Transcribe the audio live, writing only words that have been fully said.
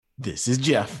This is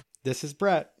Geoff. This is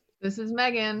Brett. This is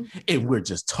Megan. And we're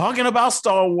just talking about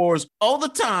Star Wars all the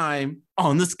time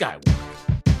on the Skywalk.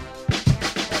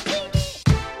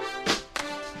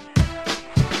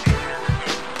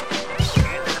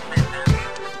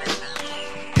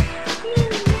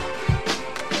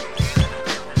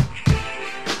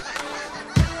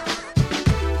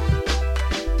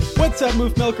 What's up,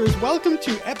 Moof Milkers? Welcome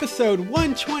to episode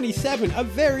 127, a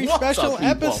very special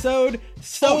episode,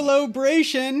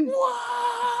 SOLO-bration.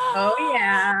 Oh,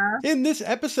 yeah. In this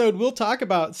episode, we'll talk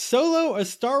about Solo, a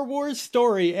Star Wars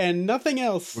story, and nothing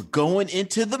else. We're going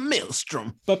into the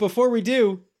maelstrom. But before we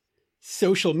do,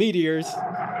 social meteors.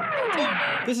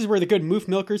 This is where the good Moof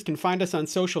Milkers can find us on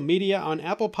social media. On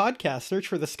Apple Podcasts, search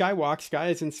for The Skywalk, sky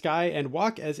as in sky, and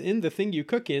walk as in the thing you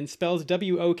cook in, spells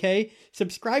W-O-K.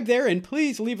 Subscribe there, and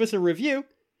please leave us a review.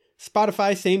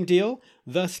 Spotify, same deal.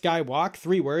 The Skywalk,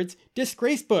 3 words.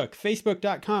 Disgracebook,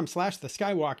 facebook.com/The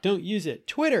Skywalk. Don't use it.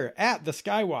 Twitter, @The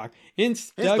Skywalk.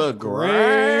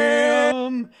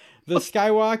 Instagram, The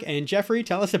Skywalk. And Jeffrey,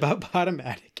 tell us about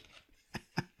Podomatic.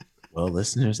 Well,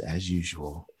 listeners, as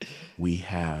usual, we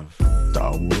have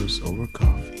Star Wars over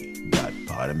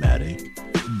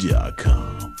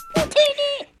coffee.podomatic.com.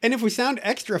 And if we sound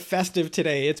extra festive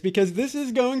today, it's because this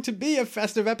is going to be a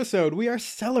festive episode. We are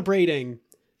celebrating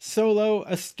Solo,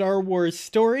 a Star Wars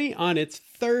story on its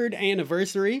 3rd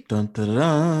anniversary. Dun, dun,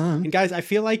 dun. And guys, I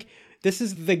feel like this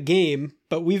is the game,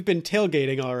 but we've been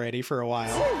tailgating already for a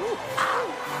while.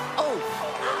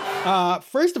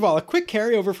 First of all, a quick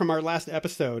carryover from our last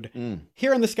episode.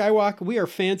 Here on the Skywalk, we are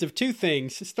fans of 2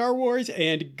 things, Star Wars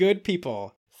and good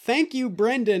people. Thank you,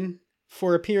 Brendan,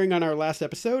 for appearing on our last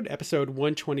episode, episode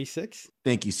 126.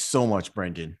 Thank you so much,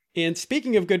 Brendan. And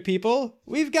speaking of good people,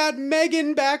 we've got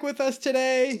Megan back with us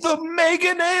today. The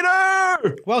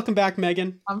Meganator! Welcome back,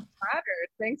 Megan. I'm flattered.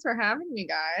 Thanks for having me,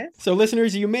 guys. So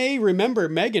listeners, you may remember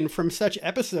Megan from such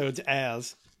episodes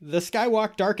as the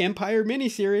Skywalk Dark Empire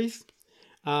miniseries,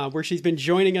 where she's been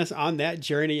joining us on that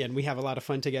journey, and we have a lot of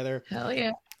fun together. Hell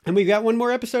yeah. And we've got one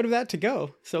more episode of that to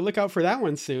go, so look out for that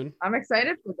one soon. I'm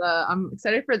excited for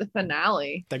the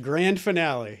finale. The grand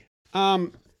finale.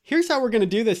 Here's how we're going to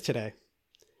do this today.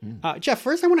 Geoff,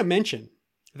 first I want to mention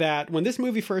that when this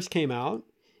movie first came out,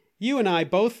 you and I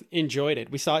both enjoyed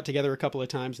it. We saw it together a couple of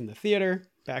times in the theater,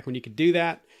 back when you could do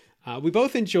that. We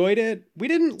both enjoyed it. We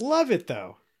didn't love it,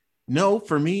 though. No,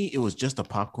 for me, it was just a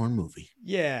popcorn movie.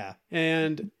 Yeah,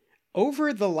 and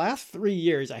over the last 3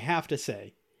 years, I have to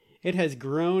say, it has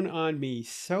grown on me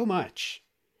so much.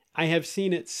 I have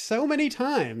seen it so many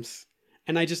times,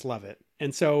 and I just love it.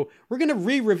 And so we're going to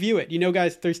re-review it. You know,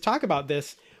 guys, there's talk about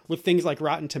this with things like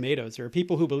Rotten Tomatoes. There are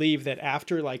people who believe that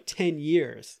after like 10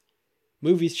 years,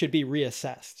 movies should be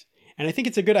reassessed. And I think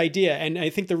it's a good idea. And I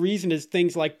think the reason is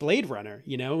things like Blade Runner.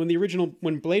 You know,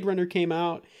 when Blade Runner came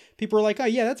out, people were like, oh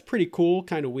yeah, that's pretty cool,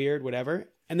 kind of weird, whatever.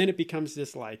 And then it becomes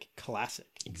this like classic.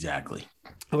 Exactly.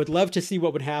 I would love to see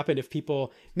what would happen if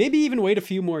people maybe even wait a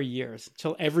few more years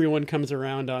until everyone comes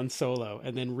around on Solo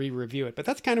and then re-review it. But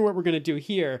that's kind of what we're going to do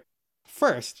here.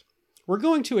 First, we're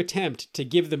going to attempt to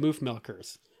give the Moof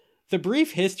Milkers the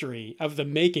brief history of the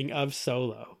making of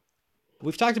Solo.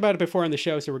 We've talked about it before on the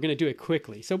show, so we're going to do it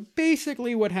quickly. So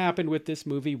basically what happened with this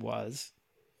movie was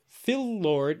Phil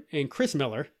Lord and Chris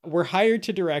Miller were hired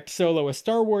to direct Solo, a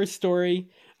Star Wars story.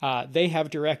 They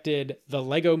have directed the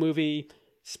Lego movie,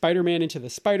 Spider-Man Into the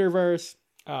Spider-Verse,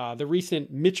 the recent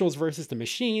Mitchells vs. the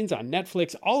Machines on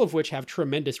Netflix, all of which have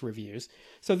tremendous reviews.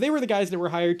 So they were the guys that were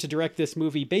hired to direct this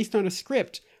movie based on a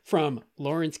script from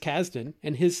Lawrence Kasdan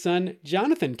and his son,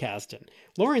 Jonathan Kasdan.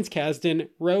 Lawrence Kasdan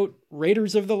wrote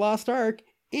Raiders of the Lost Ark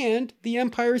and The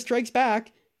Empire Strikes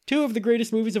Back, 2 of the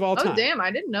greatest movies of all time. Oh, damn,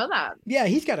 I didn't know that. Yeah,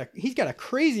 he's got a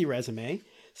crazy resume.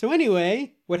 So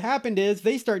anyway, what happened is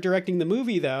they start directing the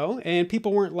movie, though, and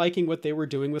people weren't liking what they were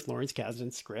doing with Lawrence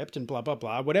Kasdan's script and blah, blah,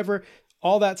 blah, whatever.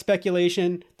 All that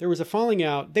speculation, there was a falling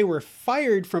out. They were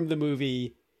fired from the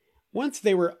movie once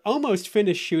they were almost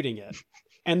finished shooting it.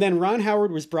 And then Ron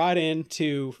Howard was brought in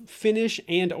to finish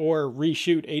and or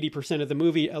reshoot 80% of the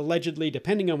movie, allegedly,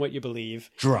 depending on what you believe.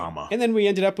 Drama. And then we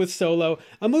ended up with Solo,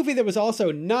 a movie that was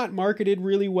also not marketed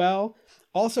really well.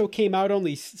 Also came out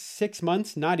only 6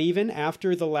 months, not even,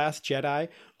 after The Last Jedi.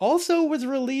 Also was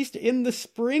released in the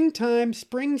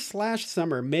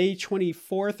spring/summer, May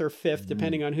 24th or 5th,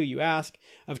 depending on who you ask,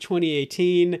 of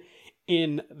 2018,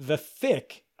 in the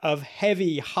thick of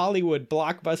heavy Hollywood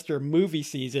blockbuster movie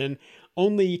season.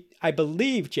 Only, I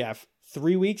believe, Geoff,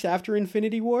 3 weeks after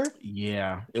Infinity War?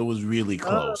 Yeah, it was really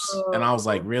close. And I was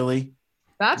like, really?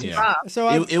 That's rough.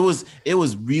 So it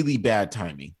was really bad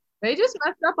timing. They just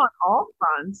messed up on all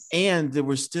fronts. And there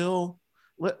were still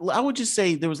I would just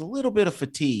say there was a little bit of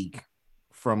fatigue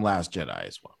from Last Jedi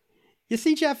as well. You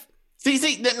see, Geoff? See,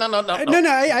 no.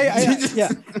 Yeah,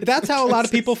 that's how a lot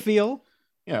of people feel.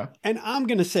 Yeah. And I'm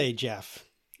going to say, Geoff,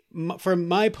 from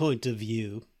my point of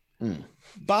view,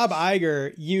 Bob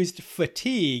Iger used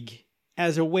fatigue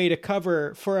as a way to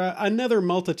cover for another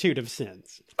multitude of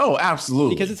sins. Oh,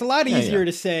 absolutely. Because it's a lot easier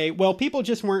to say, well, people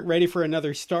just weren't ready for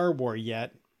another Star Wars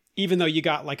yet, even though you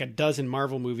got like a dozen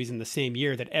Marvel movies in the same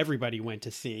year that everybody went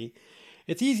to see.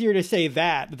 It's easier to say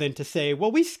that than to say,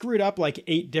 well, we screwed up like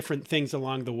 8 different things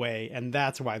along the way, and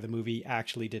that's why the movie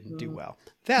actually didn't do well.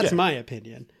 That's my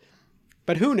opinion.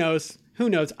 But who knows? Who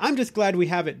knows? I'm just glad we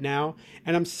have it now,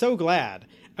 and I'm so glad.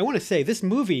 I want to say, this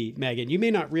movie, Megan, you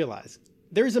may not realize,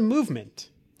 there's a movement.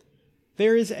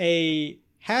 There is a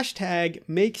hashtag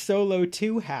Make Solo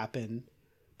 2 happen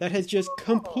that has just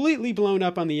completely blown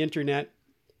up on the internet.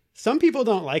 Some people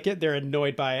don't like it. They're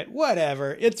annoyed by it.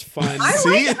 Whatever. It's fun.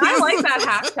 I like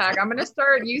that hashtag. I'm going to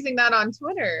start using that on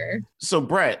Twitter. So,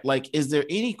 Brett, like, is there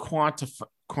any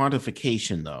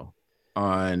quantification, though,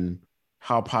 on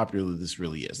how popular this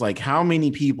really is? Like, how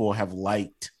many people have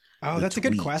liked that's a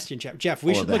good question, Geoff. Geoff,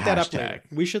 we should look that up later.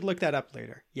 We should look that up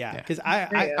later. Yeah, because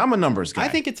I'm a numbers guy. I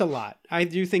think it's a lot. I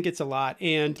do think it's a lot.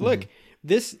 And look,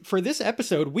 for this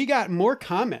episode, we got more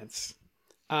comments.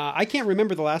 I can't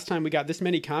remember the last time we got this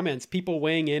many comments, people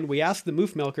weighing in. We asked the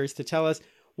Moof Milkers to tell us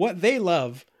what they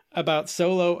love about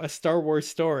Solo, a Star Wars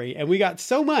story. And we got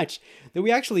so much that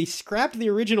we actually scrapped the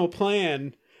original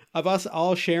plan of us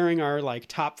all sharing our like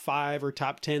top 5 or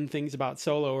top 10 things about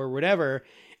Solo or whatever.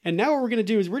 And now what we're going to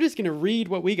do is we're just going to read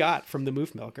what we got from the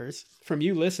Moof Milkers, from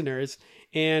you listeners.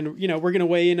 And, you know, we're going to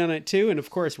weigh in on it too. And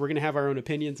of course, we're going to have our own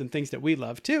opinions and things that we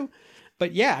love too.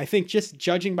 But yeah, I think just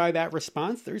judging by that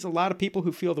response, there's a lot of people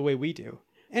who feel the way we do.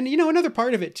 And, you know, another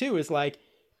part of it too is like,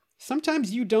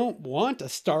 sometimes you don't want a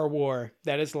Star Wars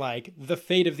that is like the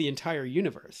fate of the entire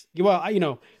universe. Well, you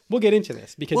know, we'll get into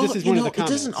this because this is one of the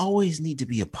comments. It doesn't always need to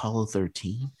be Apollo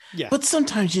 13. Yeah. But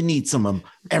sometimes you need some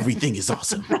everything is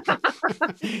awesome.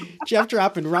 Geoff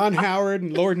dropping Ron Howard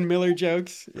and Lord and Miller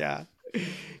jokes. Yeah.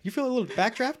 You feel a little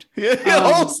backdraft?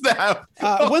 Yeah, snap.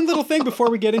 One little thing before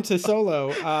we get into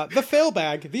Solo. The fail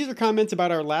bag. These are comments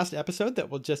about our last episode that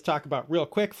we'll just talk about real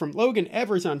quick. From Logan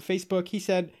Evers on Facebook. He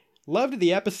said, loved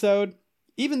the episode.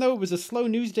 Even though it was a slow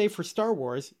news day for Star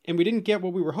Wars and we didn't get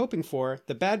what we were hoping for,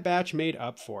 the Bad Batch made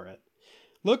up for it.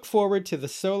 Look forward to the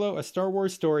Solo, a Star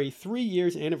Wars story 3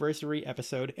 years anniversary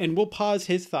episode, and we'll pause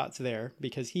his thoughts there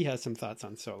because he has some thoughts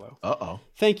on Solo. Uh-oh.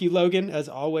 Thank you, Logan, as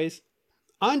always.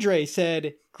 Andre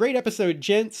said, great episode,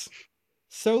 gents.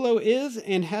 Solo is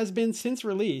and has been since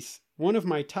release one of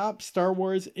my top Star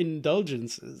Wars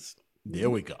indulgences. There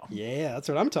we go. Yeah, that's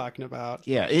what I'm talking about.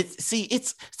 Yeah,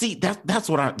 that's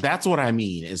what I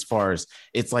mean. As far as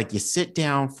it's like you sit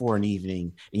down for an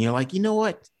evening and you're like, you know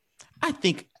what? I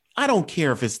don't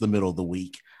care if it's the middle of the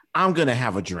week. I'm gonna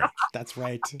have a drink. That's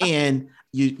right. And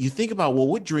you think about, well,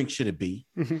 what drink should it be?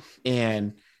 Mm-hmm.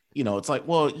 And you know, it's like,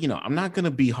 well, you know, I'm not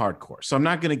gonna be hardcore, so I'm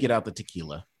not gonna get out the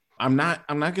tequila. I'm not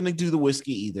gonna do the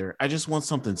whiskey either. I just want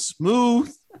something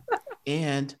smooth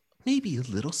and maybe a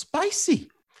little spicy.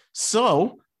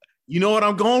 So, you know what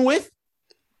I'm going with?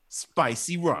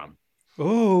 Spicy rum.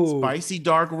 Oh. Spicy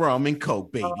dark rum and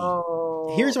Coke, baby.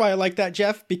 Oh. Here's why I like that,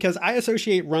 Geoff, because I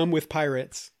associate rum with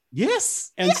pirates.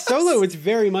 Yes. And yes. Solo is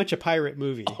very much a pirate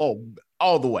movie. Oh,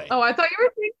 all the way. Oh, I thought you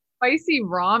were saying spicy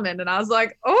ramen, and I was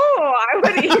like, oh, I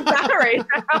would eat that right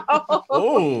now.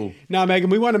 Oh. Now, Megan,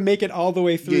 we want to make it all the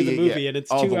way through the movie, and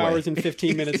it's all 2 hours and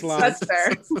 15 minutes long. That's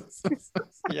fair.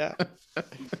 Yeah.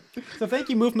 So thank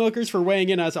you, Moof Milkers, for weighing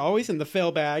in as always in the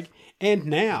fail bag. And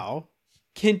now,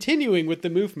 continuing with the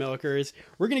Moof Milkers,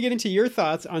 we're going to get into your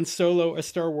thoughts on Solo, a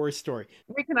Star Wars story.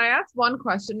 Wait, can I ask one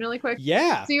question really quick?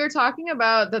 Yeah. So you're talking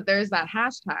about that there's that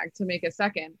hashtag to make a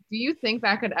second. Do you think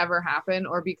that could ever happen,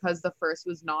 or because the first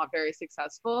was not very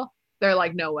successful, they're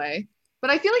like, no way?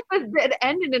 But I feel like it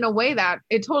ended in a way that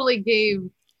it totally gave,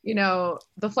 you know,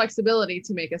 the flexibility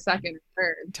to make a second or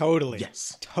third. Totally.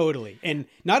 Yes. Totally. And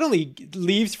not only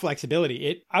leaves flexibility,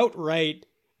 it outright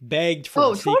begged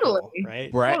for a sequel, totally.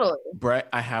 Right? Brett,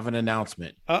 I have an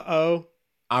announcement. Uh-oh.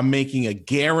 I'm making a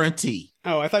guarantee.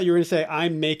 Oh, I thought you were going to say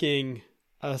I'm making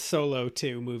a Solo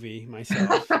 2 movie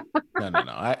myself. No.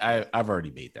 I've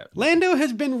already made that. Lando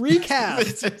has been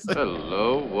recast.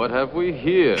 Hello, what have we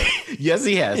here? Yes,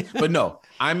 he has. But no,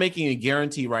 I'm making a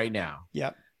guarantee right now.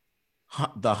 Yep.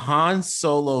 The Han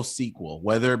Solo sequel,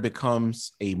 whether it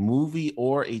becomes a movie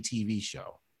or a TV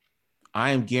show,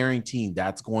 I am guaranteeing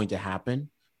that's going to happen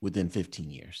within 15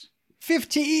 years.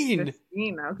 15.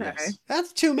 15, okay. Yes.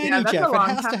 That's too many, Yeah, that's Geoff. a It long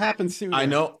has to time. happen sooner. I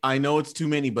know it's too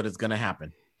many, but it's going to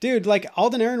happen. Dude, like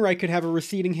Alden Ehrenreich could have a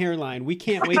receding hairline. We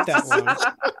can't wait that long.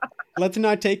 Let's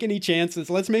not take any chances.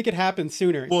 Let's make it happen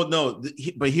sooner. Well, no,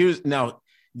 but here's now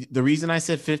the reason I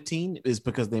said 15 is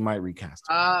because they might recast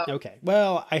her. Okay.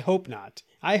 Well, I hope not.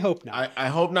 I hope not. I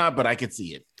hope not, but I could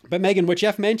see it. But Megan, what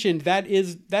Geoff mentioned, that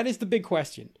is the big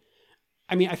question.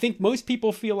 I mean, I think most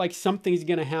people feel like something's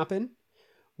going to happen.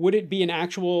 Would it be an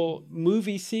actual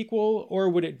movie sequel or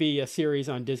would it be a series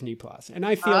on Disney Plus? And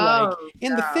I feel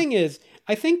the thing is,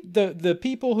 I think the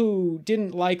people who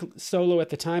didn't like Solo at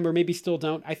the time, or maybe still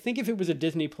don't, I think if it was a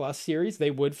Disney Plus series,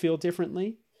 they would feel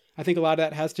differently. I think a lot of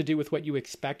that has to do with what you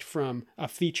expect from a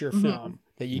feature film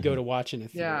that you go to watch in a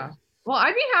theater. Yeah. Well,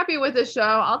 I'd be happy with a show.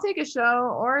 I'll take a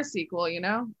show or a sequel, you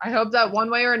know? I hope that one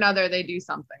way or another they do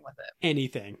something with it.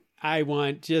 Anything. I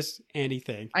want just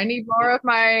anything. I need more of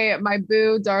my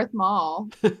boo Darth Maul.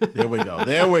 There we go.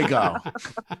 There we go.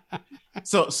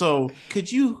 So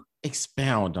could you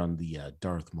expound on the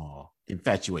Darth Maul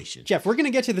infatuation? Geoff, we're going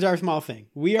to get to the Darth Maul thing.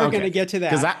 We are going to get to that.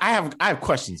 Because I have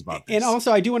questions about this. And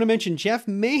also, I do want to mention, Geoff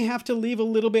may have to leave a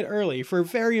little bit early for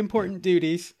very important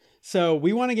duties. So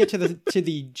we want to get to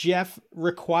the Geoff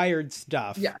required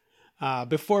stuff. Yeah.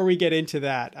 Before we get into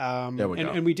that. There we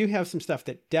go. And we do have some stuff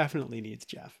that definitely needs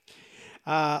Geoff.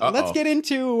 Let's get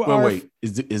into Wait.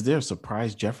 Is there a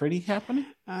surprise Geoff ready happening?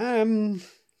 Okay.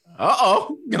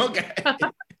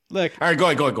 Look. All right, go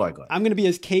ahead. I'm going to be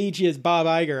as cagey as Bob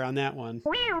Iger on that one.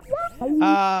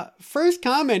 First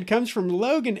comment comes from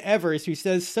Logan Evers, who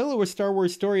says, Solo: A Star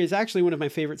Wars Story is actually one of my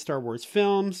favorite Star Wars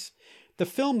films. The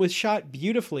film was shot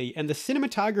beautifully, and the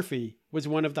cinematography was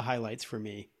one of the highlights for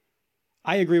me.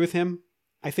 I agree with him.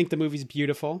 I think the movie's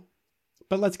beautiful.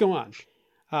 But let's go on.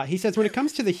 He says, when it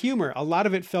comes to the humor, a lot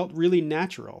of it felt really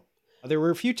natural. There were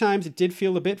a few times it did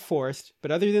feel a bit forced, but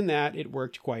other than that, it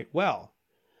worked quite well.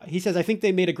 He says, I think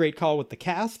they made a great call with the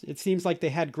cast. It seems like they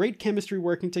had great chemistry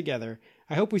working together.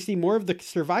 I hope we see more of the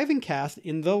surviving cast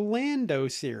in the Lando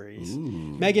series.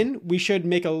 Ooh. Megan, we should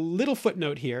make a little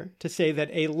footnote here to say that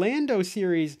a Lando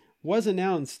series was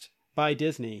announced by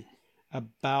Disney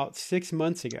about 6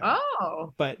 months ago.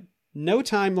 Oh. But no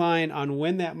timeline on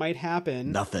when that might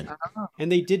happen. Nothing. And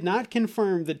they did not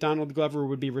confirm that Donald Glover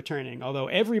would be returning, although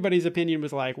everybody's opinion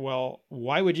was like, well,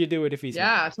 why would you do it if he's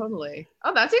not? Totally.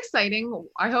 Oh, that's exciting.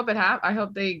 I hope I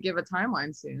hope they give a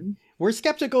timeline soon. We're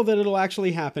skeptical that it'll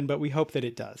actually happen, but we hope that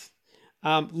it does.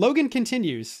 Logan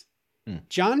continues.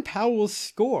 John Powell's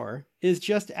score is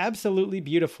just absolutely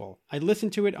beautiful. I listen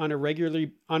to it on a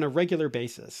regular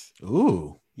basis.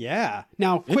 Ooh. Yeah.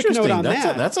 Now, quick note on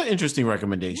that. That's an interesting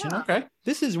recommendation. Yeah. Okay.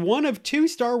 This is one of two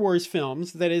Star Wars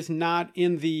films that is not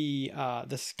in the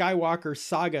Skywalker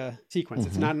saga sequence.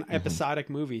 It's not an episodic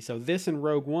movie. So this and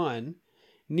Rogue One,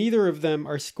 neither of them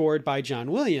are scored by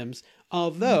John Williams,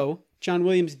 although John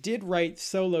Williams did write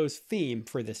Solo's theme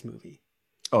for this movie.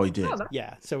 Oh, he did?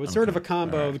 Yeah. So it's sort of a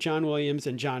combo of John Williams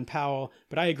and John Powell.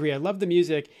 But I agree. I love the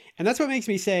music. And that's what makes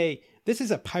me say this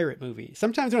is a pirate movie.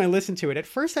 Sometimes when I listen to it, at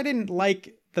first I didn't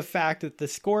like the fact that the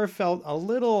score felt a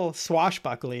little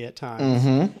swashbuckly at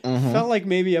times. Felt like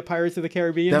maybe a Pirates of the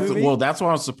Caribbean movie. Well, that's why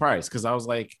I was surprised, because I was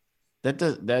like, that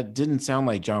didn't sound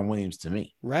like John Williams to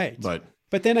me. Right.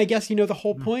 But then I guess, the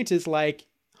whole point is like,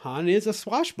 Han is a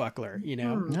swashbuckler,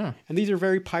 Yeah. And these are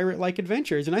very pirate-like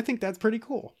adventures, and I think that's pretty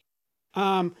cool.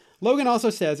 Logan also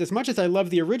says, as much as I love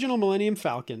the original Millennium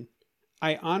Falcon,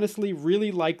 I honestly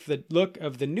really like the look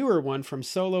of the newer one from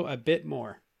Solo a bit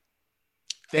more.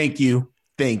 Thank you.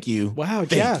 Wow, Thank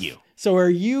Geoff. you. So are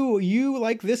you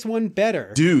like this one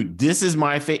better? Dude, this is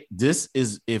my favorite. This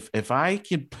is, if I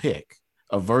could pick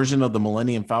a version of the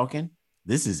Millennium Falcon,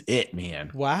 this is it, man.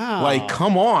 Wow. Like,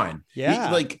 come on.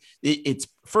 Yeah. It's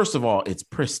first of all, it's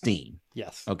pristine.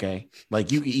 Yes. Okay.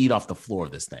 Like, you can eat off the floor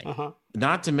of this thing.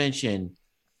 Not to mention,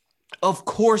 of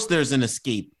course, there's an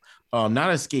escape.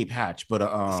 Not escape hatch, but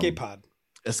escape pod.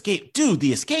 Dude,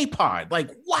 the escape pod. Like,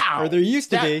 wow. Or there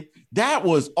used to be. That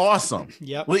was awesome.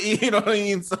 Yep. You know what I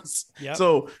mean? Yep.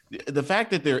 So the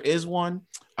fact that there is one,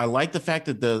 I like the fact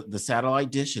that the satellite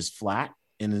dish is flat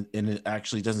and it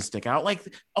actually doesn't stick out.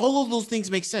 Like, all of those things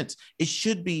make sense. It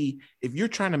should be, if you're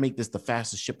trying to make this the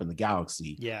fastest ship in the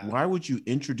galaxy, why would you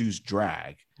introduce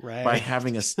drag by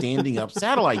having a standing up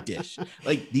satellite dish?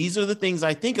 Like, these are the things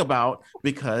I think about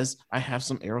because I have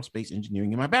some aerospace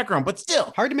engineering in my background, but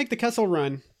still. Hard to make the Kessel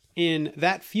Run in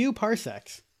that few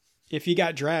parsecs if you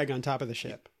got drag on top of the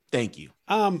ship. Thank you.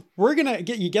 We're going to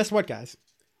get you, guess what, guys?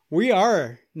 We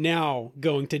are now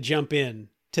going to jump in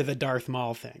to the Darth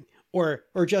Maul thing. Or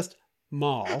just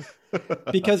Maul,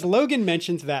 because Logan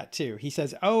mentions that too. He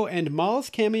says, oh, and Maul's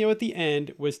cameo at the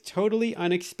end was totally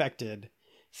unexpected.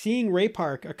 Seeing Ray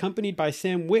Park accompanied by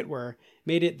Sam Witwer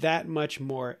made it that much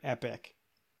more epic.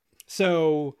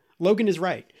 So Logan is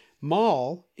right.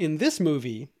 Maul in this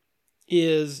movie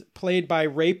is played by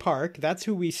Ray Park. That's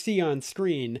who we see on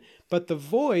screen. But the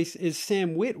voice is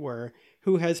Sam Witwer,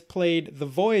 who has played the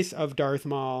voice of Darth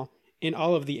Maul in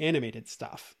all of the animated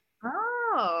stuff.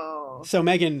 Oh. So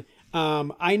Megan,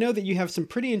 I know that you have some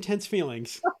pretty intense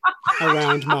feelings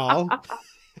around Maul.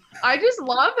 I just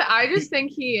love it. I just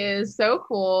think he is so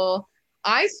cool.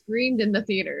 I screamed in the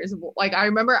theaters. Like, I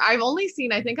remember I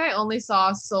think I only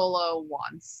saw Solo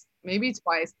once, maybe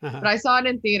twice, but I saw it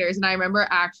in theaters, and I remember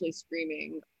actually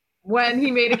screaming when he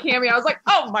made a cameo. I was like,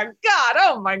 oh my God.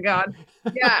 Oh my God.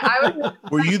 Yeah.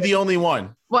 Were you the only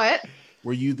one? What?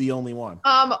 Were you the only one?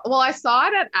 Well, I saw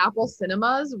it at Apple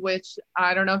Cinemas, which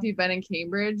I don't know if you've been in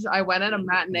Cambridge. I went at a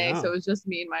matinee, so it was just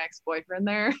me and my ex-boyfriend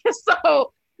there.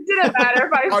 So it didn't matter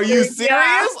if I Are you serious?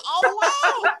 Yeah.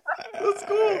 Oh wow. That's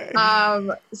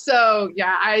cool. So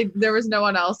yeah, there was no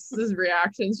one else's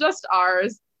reactions, just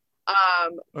ours.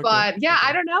 But yeah,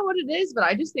 I don't know what it is, but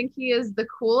I just think he is the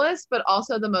coolest, but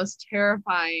also the most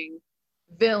terrifying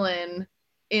villain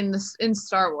in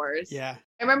Star Wars. Yeah.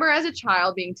 I remember as a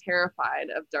child being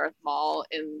terrified of Darth Maul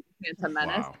in Phantom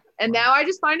Menace. Wow. And now I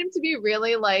just find him to be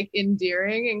really like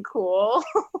endearing and cool.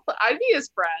 I'd be his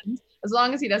friend as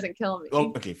long as he doesn't kill me. Oh,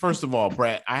 okay, first of all,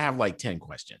 Brett, I have like 10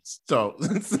 questions. So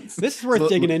this is worth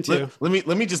digging into.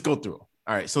 Let me just go through them.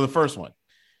 All right. So the first one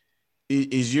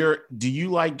do you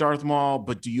like Darth Maul,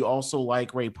 but do you also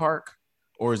like Ray Park,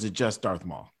 or is it just Darth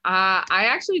Maul? I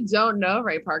actually don't know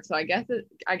Ray Park, so I guess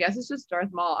it's just Darth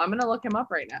Maul. I'm gonna look him up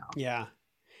right now. Yeah.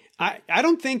 I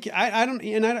don't think I don't,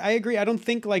 and I agree. I don't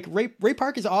think like Ray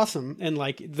Park is awesome, and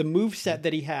like the move set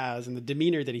that he has and the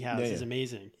demeanor that he has is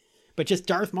amazing. But just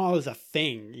Darth Maul is a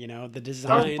thing, you know, the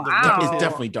design. Oh, wow. It's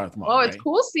definitely Darth Maul. Oh, it's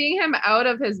cool seeing him out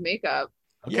of his makeup.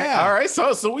 Okay. Yeah. All right.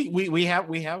 So we have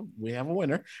a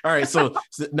winner. All right. So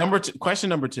question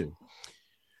number 2.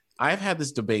 I've had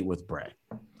this debate with Brett.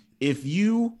 If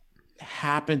you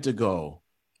happen to go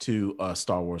to a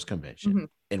Star Wars convention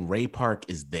and Ray Park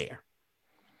is there,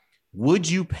 would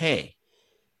you pay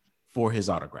for his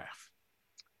autograph?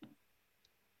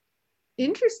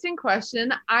 Interesting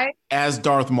question. As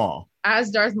Darth Maul.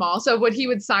 So he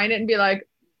would sign it and be like,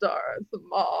 Darth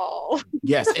Maul.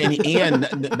 Yes,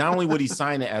 and not only would he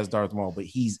sign it as Darth Maul, but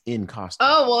he's in costume.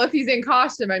 Oh, well, if he's in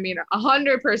costume, I mean,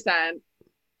 100%.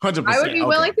 100%. I would be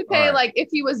willing to pay, like, if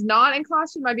he was not in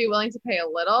costume, I'd be willing to pay a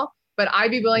little, but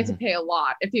I'd be willing to pay a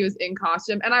lot if he was in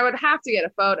costume, and I would have to get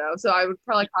a photo, so I would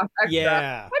probably cost extra.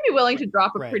 Yeah. I'd be willing to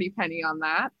drop a pretty penny on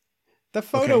that. The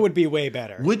photo would be way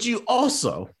better. Would you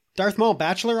also... Darth Maul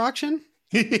bachelor auction?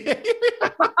 Okay,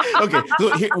 so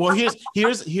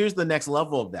here's the next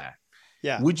level of that.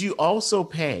 Yeah. Would you also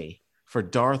pay for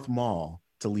Darth Maul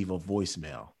to leave a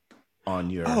voicemail on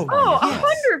your? Oh,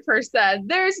 100%.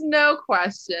 There's no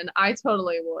question. I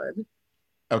totally would.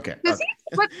 Okay.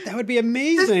 That would be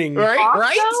amazing, right?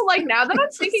 Though? Like, now that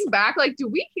I'm thinking back, like, do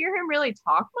we hear him really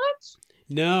talk much?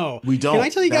 No, we don't. Can I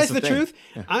tell you guys the truth?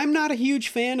 Yeah. I'm not a huge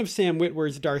fan of Sam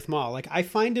Witwer's Darth Maul. Like, I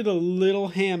find it a little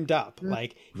hammed up.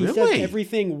 Like, he says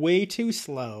everything way too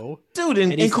slow. Dude, in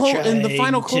the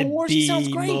final Clone Wars, he sounds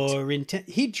great.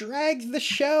 He drags the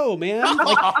show, man.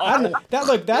 Like, I don't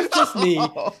know. That's just me.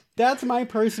 That's my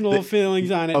personal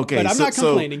feelings on it. Okay, but I'm not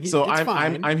complaining.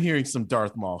 I'm hearing some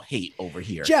Darth Maul hate over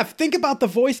here. Geoff, think about the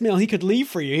voicemail he could leave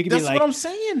for you. He could That's be like, what I'm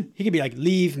saying. He could be like,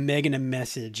 leave Megan a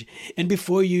message, and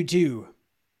before you do,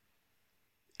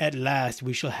 at last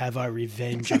we shall have our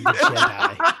revenge on the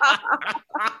Jedi.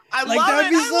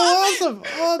 That'd be so awesome.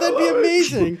 Oh, that'd be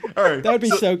amazing. All right, that would be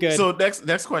so good. So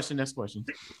next question.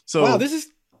 So wow, this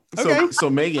is okay. So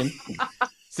Megan,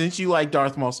 since you like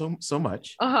Darth Maul so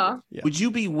much, would you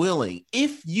be willing,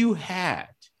 if you had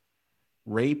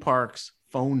Ray Park's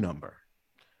phone number,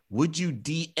 would you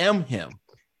DM him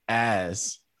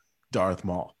as Darth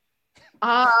Maul?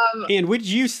 And would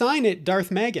you sign it Darth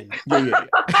Megan? Yeah.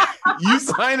 You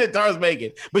sign it Darth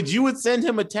Megan, but you would send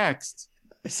him a text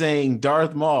saying,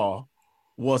 Darth Maul,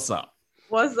 what's up?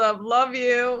 What's up? Love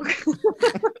you.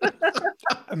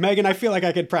 Megan, I feel like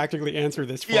I could practically answer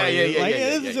this for you.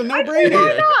 This is a no-brainer.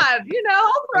 Why not? You know,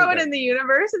 I'll throw it in the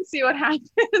universe and see what happens.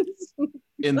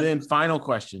 And then final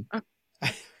question.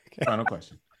 Final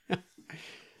question.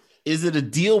 Is it a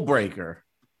deal breaker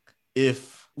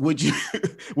would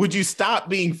you stop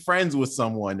being friends with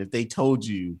someone if they told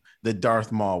you that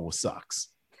Darth Maul sucks?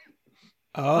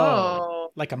 Oh,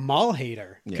 like a Maul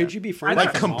hater. Yeah. Could you be friends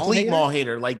with a complete Maul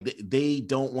hater? Like they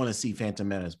don't want to see Phantom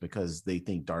Menace because they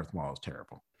think Darth Maul is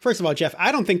terrible. First of all, Geoff,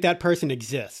 I don't think that person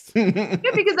exists. Yeah,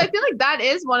 because I feel like that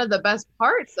is one of the best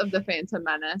parts of the Phantom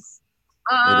Menace.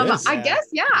 It is. I guess,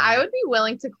 yeah, I would be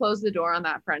willing to close the door on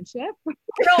that friendship.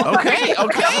 Okay.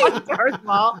 Darth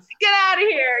Maul, get out of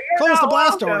here. You're Close the not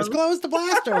blast doors. welcome. Close the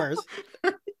blast doors.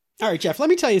 All right, Geoff, let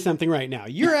me tell you something right now.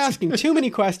 You're asking too many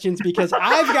questions because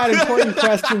I've got important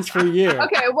questions for you.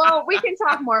 Okay, well, we can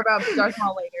talk more about Darth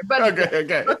Maul later. But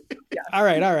Okay. All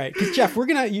right. Because, Geoff,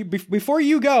 before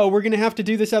you go, we're going to have to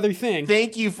do this other thing.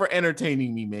 Thank you for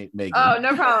entertaining me, Megan. Oh,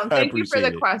 no problem. I Thank you for the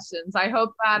appreciate it. questions. I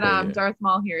hope that Oh, yeah. Darth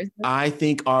Maul hears this. I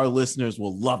think our listeners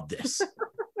will love this.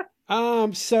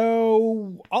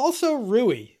 So also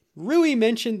Rui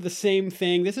mentioned the same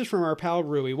thing. This is from our pal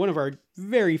Rui, one of our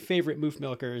very favorite Moof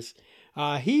Milkers.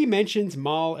 He mentions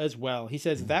Maul as well. He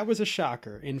says, that was a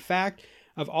shocker. In fact,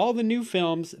 of all the new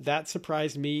films, that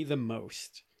surprised me the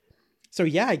most. So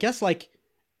yeah, I guess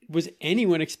was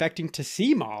anyone expecting to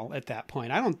see Maul at that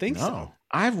point? I don't think so.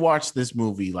 I've watched this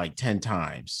movie like 10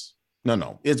 times.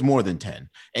 No, it's more than 10.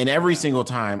 And every single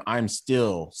time I'm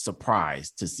still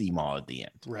surprised to see Maul at the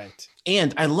end. Right.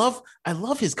 And I love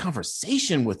his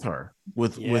conversation with her,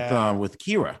 with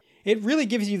Kira. It really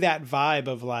gives you that vibe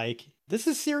of this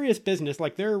is serious business.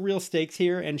 There are real stakes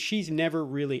here, and she's never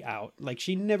really out.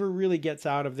 She never really gets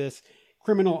out of this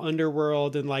criminal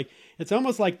underworld, and it's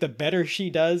almost like the better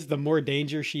she does, the more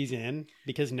danger she's in,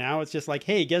 because now it's just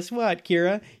hey, guess what,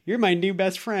 Kira, you're my new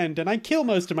best friend, and I kill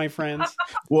most of my friends.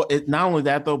 Well, not only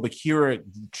that though, but Kira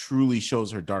truly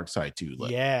shows her dark side too.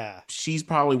 Yeah, she's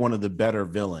probably one of the better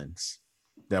villains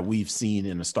that we've seen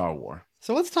in a Star Wars.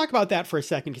 So let's talk about that for a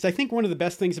second, because I think one of the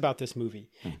best things about this movie,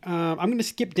 I'm going to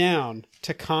skip down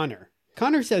to Connor.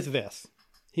 Connor says this.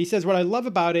 He says, what I love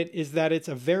about it is that it's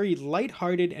a very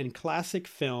lighthearted and classic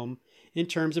film in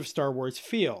terms of Star Wars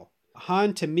feel.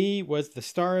 Han, to me, was the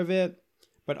star of it,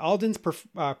 but Alden's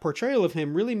portrayal of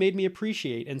him really made me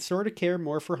appreciate and sort of care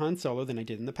more for Han Solo than I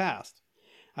did in the past.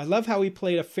 I love how he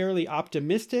played a fairly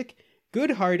optimistic,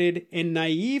 good-hearted, and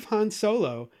naive Han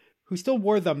Solo who still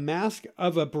wore the mask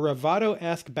of a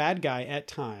bravado-esque bad guy at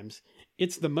times.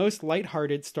 It's the most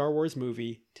lighthearted Star Wars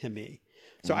movie to me.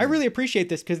 So I really appreciate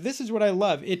this because this is what I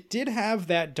love. It did have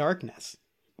that darkness,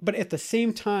 but at the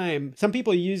same time, some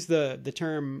people use the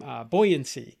term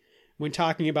buoyancy when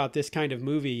talking about this kind of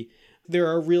movie. There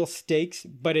are real stakes,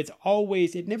 but it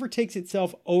never takes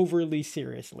itself overly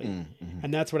seriously. Mm-hmm.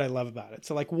 And that's what I love about it.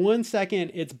 So 1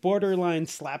 second, it's borderline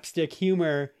slapstick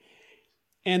humor.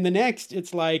 And the next,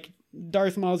 it's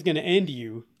Darth Maul's going to end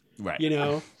you, right?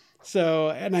 So,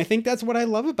 and I think that's what I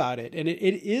love about it. And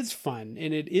it is fun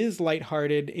and it is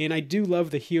lighthearted. And I do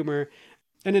love the humor.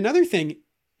 And another thing,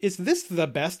 is this the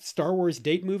best Star Wars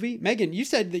date movie? Megan, you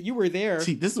said that you were there.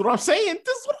 See, this is what I'm saying.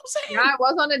 Yeah, I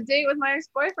was on a date with my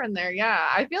ex-boyfriend there. Yeah.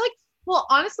 I feel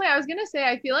honestly, I was going to say,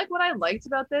 I feel what I liked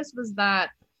about this was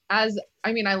that I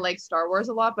like Star Wars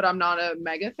a lot, but I'm not a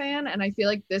mega fan. And I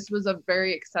feel this was a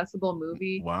very accessible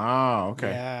movie. Wow. Okay.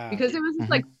 Yeah. Because it was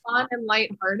just fun and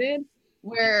lighthearted.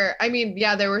 Where,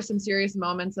 there were some serious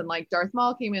moments and Darth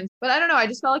Maul came in, but I don't know. I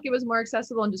just felt it was more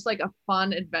accessible and just a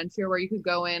fun adventure where you could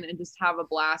go in and just have a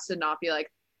blast and not be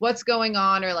what's going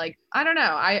on? Or I don't know.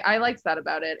 I liked that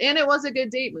about it. And it was a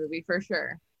good date movie for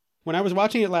sure. When I was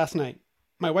watching it last night,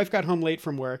 my wife got home late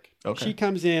from work. Okay. She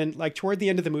comes in toward the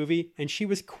end of the movie and she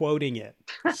was quoting it.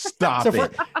 Stop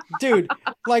it. Dude,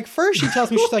 first she tells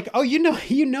me, she's oh, you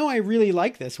know, I really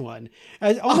like this one.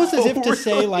 Almost as if to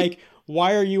say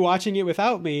why are you watching it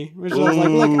without me? Which was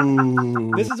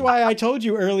look, this is why I told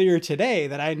you earlier today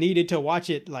that I needed to watch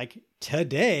it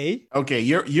today. Okay,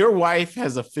 your wife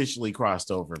has officially crossed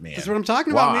over, man. That's what I'm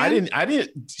talking about, man. I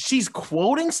didn't. She's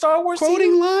quoting Star Wars.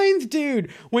 Quoting lines,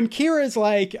 dude. When Kira's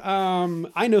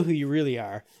I know who you really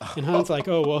are, and Han's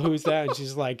oh, well, who's that? And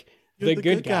she's the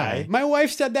good guy. My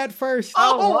wife said that first.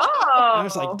 Oh, wow. I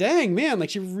was dang, man,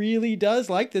 she really does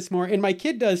like this more. And my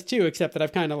kid does too, except that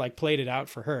I've kind of played it out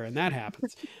for her, and that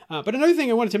happens. But another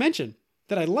thing I wanted to mention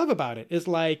that I love about it is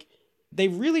they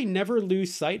really never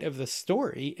lose sight of the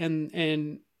story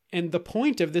and the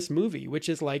point of this movie, which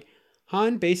is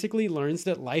Han basically learns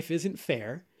that life isn't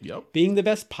fair. Yep. Being the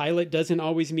best pilot doesn't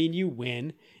always mean you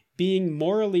win. Being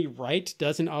morally right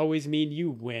doesn't always mean you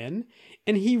win.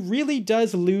 And he really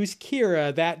does lose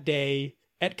Kira that day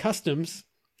at customs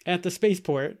at the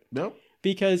spaceport. Nope.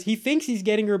 Because he thinks he's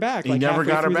getting her back. He never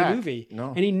got her back. The movie. No.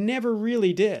 And he never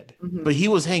really did. Mm-hmm. But he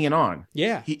was hanging on.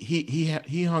 Yeah.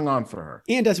 He hung on for her.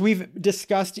 And as we've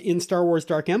discussed in Star Wars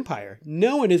Dark Empire,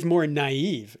 no one is more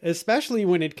naive, especially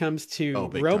when it comes to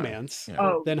romance,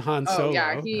 than Han Solo. Oh,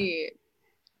 yeah. He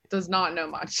does not know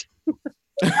much.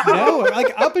 No,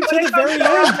 up until the very end.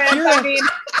 I mean,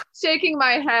 shaking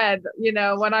my head,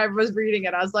 when I was reading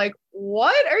it, I was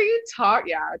What are you talking?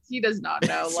 Yeah, he does not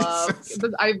know love.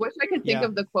 But I wish I could think Yeah.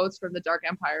 of the quotes from the Dark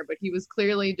Empire, but he was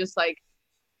clearly just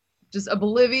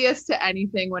oblivious to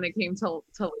anything when it came to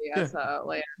Leia. Yeah. So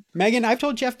Leia. Megan, I've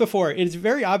told Geoff before, it's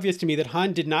very obvious to me that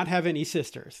Han did not have any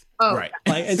sisters. Oh, Right.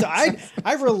 Like, and so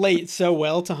I relate so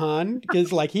well to Han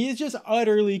because like he is just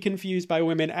utterly confused by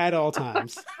women at all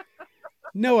times.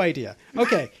 No idea.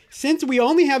 Okay, since we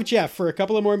only have Geoff for a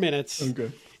couple of more minutes,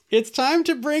 Okay. it's time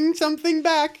to bring something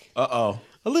back. Uh-oh.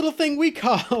 A little thing we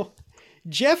call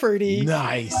Jeopardy.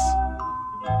 Nice.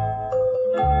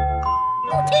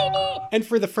 And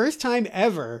for the first time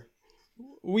ever,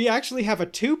 we actually have a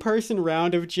 2-person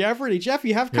round of Jeopardy. Geoff,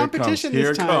 you have competition Here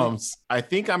this time. it comes. I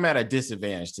think I'm at a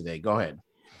disadvantage today. Go ahead.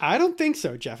 I don't think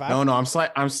so, Geoff. No,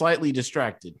 I'm slightly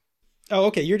distracted. Oh,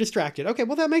 okay. You're distracted. Okay.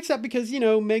 Well, that makes up because,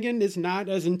 Megan is not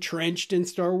as entrenched in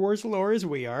Star Wars lore as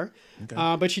we are. Okay.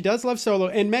 But she does love Solo.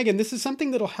 And Megan, this is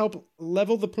something that'll help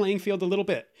level the playing field a little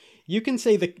bit. You can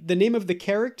say the name of the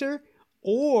character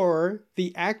or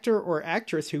the actor or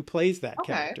actress who plays that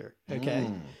character.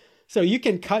 Okay. So you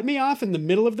can cut me off in the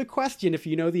middle of the question if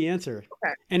you know the answer.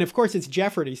 Okay. And of course, it's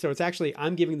Jeopardy. So it's actually,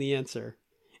 I'm giving the answer.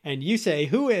 And you say,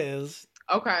 who is?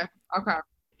 Okay.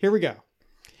 Here we go.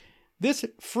 This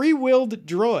free-willed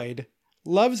droid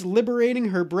loves liberating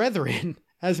her brethren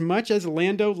as much as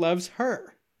Lando loves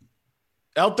her.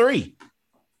 L3.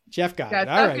 Geoff got Yeah, it.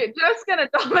 All right. Jeff's gonna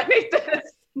dominate this.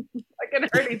 I can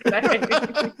already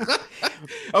say.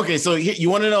 Okay, so you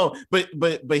want to know, but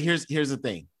here's the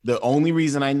thing. The only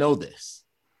reason I know this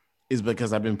is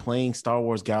because I've been playing Star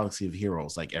Wars Galaxy of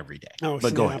Heroes like every day. Oh, but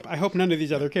snap. go ahead. I hope none of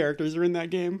these other characters are in that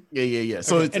game. Yeah.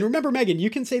 So Okay. And remember, Megan, you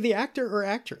can say the actor or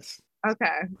actress.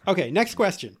 Okay. Okay, next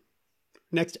question.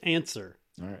 Next answer.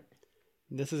 all right.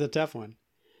 This is a tough one.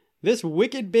 This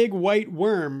wicked big white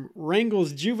worm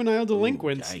wrangles juvenile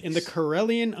delinquents in the yikes.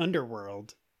 Corellian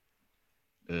underworld.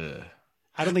 Ugh.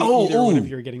 I don't think either one of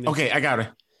you are getting this. Okay, I got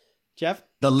her. Geoff,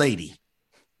 The lady.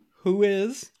 who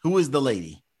is Who is the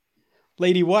lady?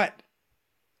 Lady what?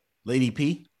 Lady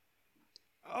P?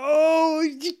 Oh,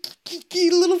 a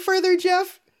little further,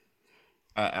 Geoff.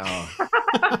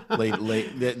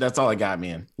 Lady, that's all I got,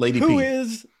 man. Lady Who P.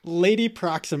 is Lady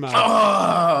Proxima?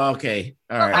 Oh, okay.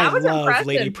 All right. I That was love impressive,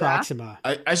 Lady Geoff. Proxima.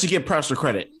 I should get props for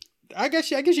credit. I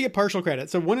guess you get partial credit.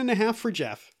 So 1.5 for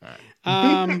Geoff.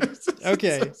 All right.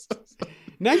 Okay.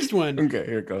 Next one. Okay,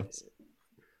 here it goes.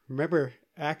 Remember,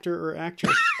 actor or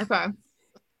actress. Okay.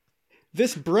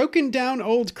 This broken down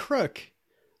old crook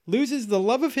loses the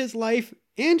love of his life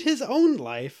and his own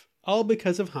life, all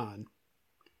because of Han.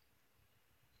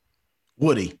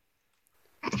 Woody.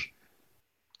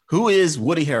 Who is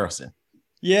Woody Harrelson?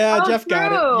 Yeah, Oh, Geoff got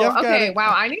true. it. Geoff got Okay. it.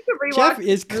 Wow. I need to rewatch. Geoff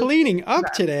is this. cleaning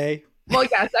up today. Well,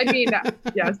 yes. I mean,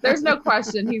 yes. There's no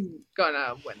question he's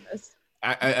gonna win this.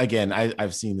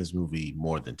 I've seen this movie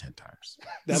more than 10 times.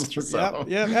 That's true. So-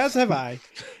 Yeah, as have I.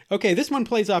 Okay, this one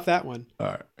plays off that one. All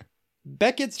right.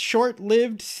 Beckett's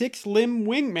short-lived six-limb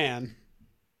wingman.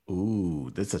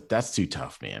 Ooh, that's too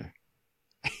tough, man.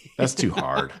 That's too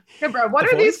hard. Hey, bro. What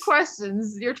The are these voice?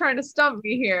 questions? You're trying to stump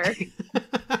me here.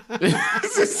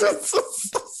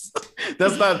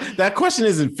 That question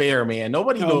isn't fair, man.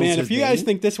 Nobody knows. Oh man, his if you guys name.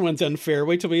 think this one's unfair,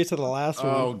 wait till we get to the last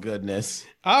one. Oh goodness.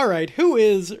 All right, who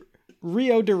is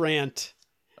Rio Durant?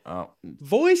 Oh,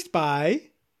 Voiced by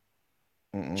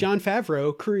mm-mm. Jon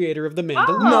Favreau, creator of The Oh,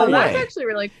 Mandalorian. No that's way. actually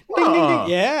really cool. Ding, ding, ding. Uh-uh.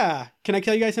 Yeah. Can I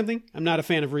tell you guys something? I'm not a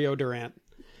fan of Rio Durant.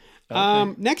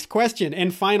 Okay. Next question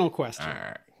and final question. All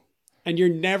right. And you're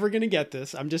never going to get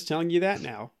this. I'm just telling you that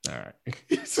now. All right.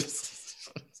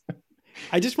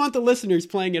 I just want the listeners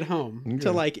playing at home Okay.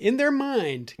 to, like, in their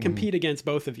mind, compete against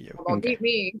both of you. Don't beat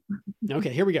me. Okay,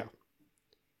 here we go.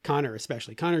 Connor,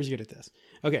 especially. Connor's good at this.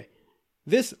 Okay.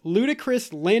 This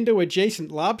ludicrous Lando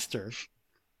adjacent lobster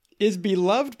is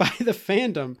beloved by the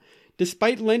fandom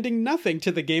despite lending nothing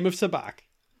to the game of sabacc.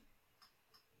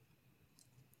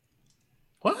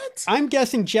 What? I'm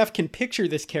guessing Geoff can picture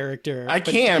this character. I but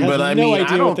can, has but I no mean, I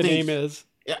idea don't what the think- name is.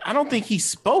 I don't think he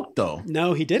spoke though.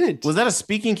 No, he didn't. Was that a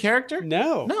speaking character?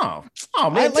 No. No. Oh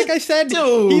man. Like I said,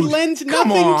 dude, he lends come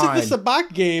nothing on. to the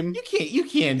sabacc game, You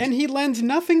can't. and he lends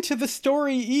nothing to the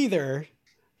story either.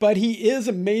 But he is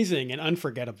amazing and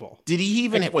unforgettable. Did he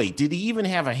even Did he even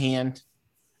have a hand?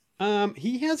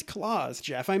 He has claws,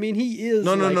 Geoff. I mean, he is.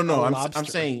 No. like a I'm lobster.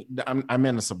 saying I'm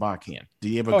in a sabacc hand. Do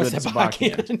you have a Oh, good sabacc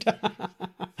hand?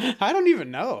 hand. I don't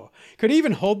even know. Could he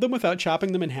even hold them without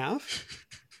chopping them in half?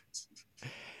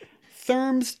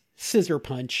 Therm's Scissor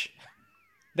Punch.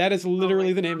 That is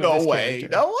literally the name of this character.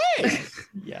 No way.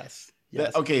 Yes.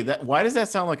 Why does that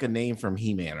sound like a name from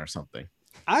He-Man or something?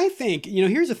 I think,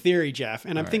 here's a theory, Jeff,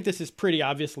 and I All think this is pretty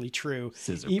obviously true,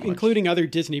 Scissor punch. including other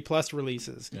Disney Plus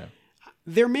releases. Yeah.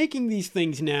 They're making these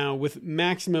things now with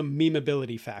maximum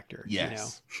memeability factor.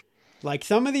 Yes. Like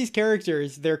some of these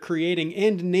characters, they're creating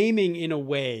and naming in a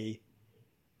way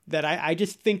that I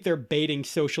just think they're baiting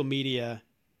social media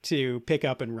to pick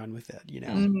up and run with it.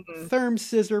 Therm's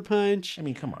scissor punch. I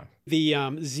mean, come on. The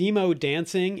Zemo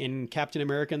dancing in Captain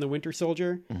America and the Winter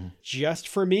Soldier, just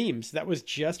for memes. That was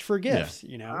just for GIFs,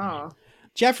 Oh.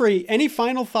 Jeffrey, any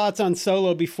final thoughts on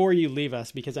Solo before you leave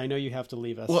us? Because I know you have to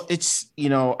leave us. Well, it's,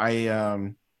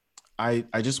 I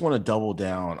just want to double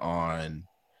down on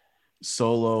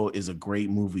Solo is a great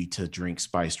movie to drink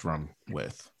spiced rum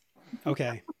with.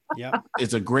 Okay. Yeah.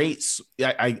 It's a great,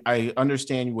 I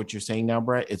understand what you're saying now,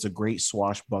 Brett. It's a great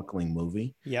swashbuckling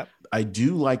movie. Yep. I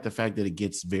do like the fact that it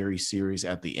gets very serious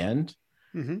at the end,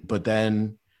 but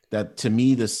then that, to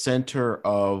me, the center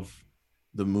of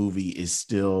the movie is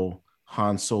still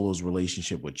Han Solo's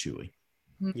relationship with Chewie,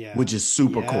 which is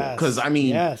super cool. Because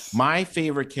my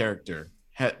favorite character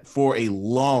for a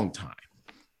long time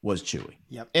was Chewie.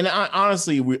 Yep. And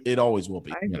honestly, it always will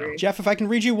be. I agree. Jeff, if I can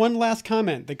read you one last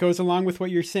comment that goes along with what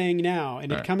you're saying now,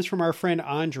 and it comes from our friend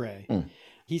Andre.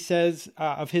 He says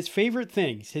of his favorite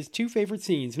things, his two favorite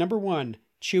scenes. Number one,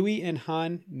 Chewie and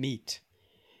Han meet.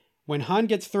 When Han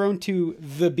gets thrown to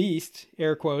the beast,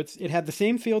 air quotes, it had the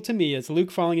same feel to me as Luke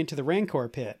falling into the Rancor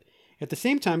pit. At the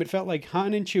same time, it felt like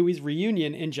Han and Chewie's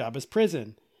reunion in Jabba's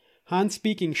prison. Han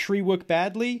speaking Shriwook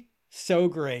badly, so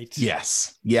great.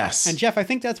 Yes. And Jeff, I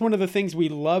think that's one of the things we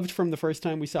loved from the first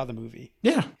time we saw the movie.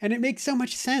 Yeah. And it makes so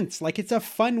much sense. Like, it's a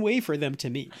fun way for them to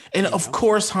meet. And of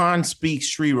course, Han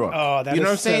speaks Shriwook. Oh, that you know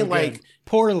what I'm so saying? good. Like,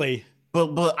 poorly.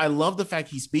 But I love the fact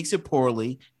he speaks it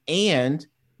poorly, and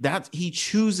that he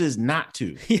chooses not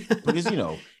to. Because,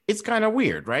 it's kind of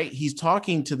weird, right? He's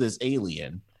talking to this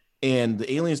alien, and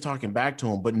the alien's talking back to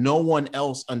him, but no one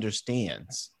else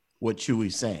understands what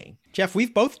Chewie's saying. Jeff,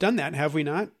 we've both done that, have we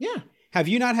not? Yeah. Have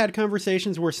you not had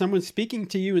conversations where someone's speaking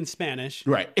to you in Spanish,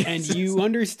 right, and you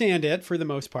understand it for the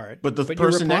most part, but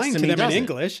you're replying to them doesn't. in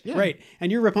English, right?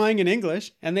 And you're replying in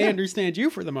English, and they understand you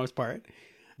for the most part.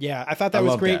 Yeah, I thought that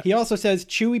was great. That. He also says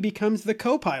Chewie becomes the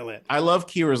co-pilot. I love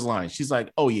Kira's line. She's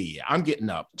like, "Oh yeah, I'm getting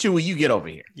up. Chewie, you get over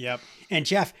here." Yep. And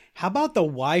Jeff, how about the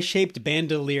Y-shaped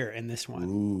bandolier in this one?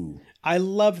 Ooh. I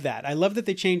love that. I love that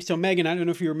they changed. So Megan, I don't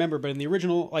know if you remember, but in the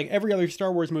original, like every other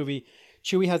Star Wars movie,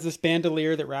 Chewie has this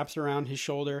bandolier that wraps around his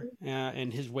shoulder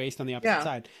and his waist on the opposite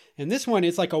side. And this one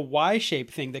is like a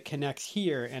Y-shaped thing that connects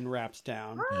here and wraps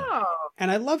down. Oh. And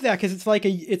I love that because it's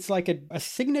like a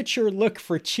signature look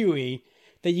for Chewie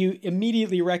that you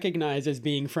immediately recognize as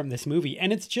being from this movie.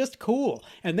 And it's just cool.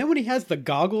 And then when he has the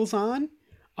goggles on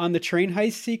the train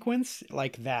heist sequence,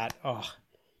 like that,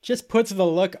 just puts the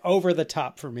look over the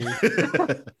top for me.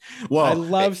 Well, I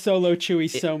love Solo Chewie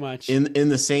so much. In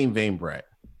the same vein, Brett,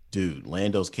 dude,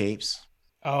 Lando's capes.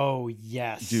 Oh,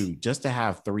 yes. Dude, just to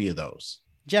have 3 of those.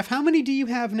 Jeff, how many do you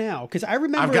have now? Because I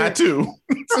remember I've got 2.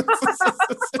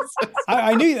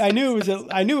 I knew it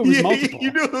was multiple.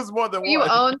 You knew it was more than one. You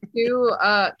own 2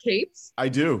 capes? I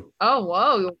do. Oh,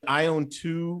 whoa. I own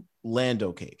 2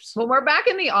 Lando capes. When we're back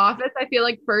in the office, I feel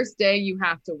like first day you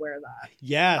have to wear that.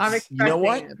 Yes. I'm expecting You know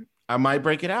what? it. I might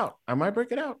break it out.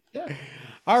 Yeah.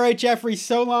 All right, Jeffrey,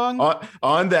 so long.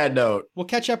 On that note, we'll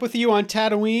catch up with you on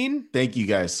Tatooine. Thank you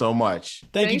guys so much.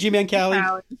 Thank you, G-Man Callie.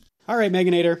 All right,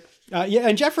 Meganator.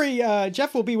 And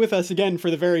Jeff will be with us again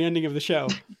for the very ending of the show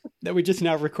that we just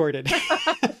now recorded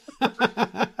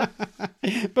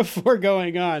before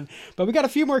going on. But we got a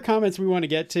few more comments we want to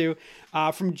get to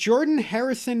from Jordan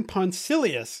Harrison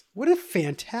Poncilius. What a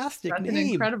fantastic name. That's an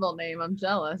incredible name. I'm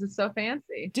jealous. It's so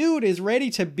fancy. Dude is ready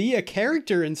to be a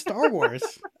character in Star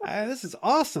Wars. This is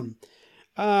awesome.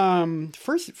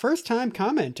 First time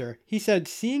commenter. He said,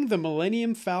 seeing the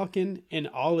Millennium Falcon in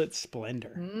all its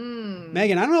splendor.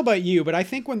 Megan, I don't know about you, but I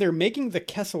think when they're making the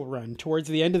Kessel Run towards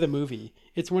the end of the movie,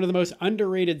 it's one of the most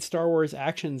underrated Star Wars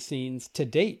action scenes to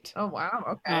date. Oh, wow.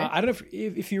 Okay. I don't know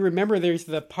if you remember, there's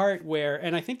the part where,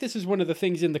 and I think this is one of the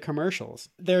things in the commercials,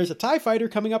 there's a TIE fighter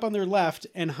coming up on their left,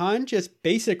 and Han just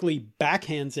basically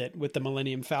backhands it with the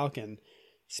Millennium Falcon.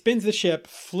 Spins the ship,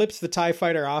 flips the TIE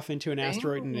fighter off into an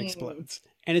asteroid, and explodes.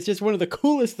 And it's just one of the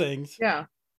coolest things. Yeah.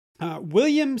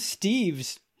 William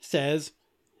Steves says,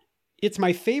 it's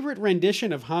my favorite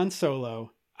rendition of Han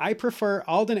Solo. I prefer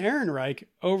Alden Ehrenreich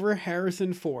over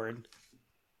Harrison Ford.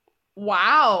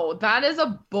 Wow, that is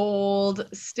a bold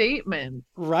statement.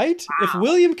 Right? Wow. If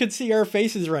William could see our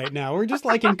faces right now, we're just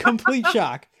like in complete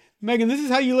shock. Megan, this is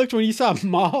how you looked when you saw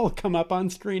Maul come up on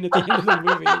screen at the end of the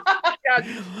movie.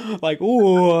 God. Like,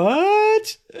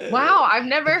 what? Wow, I've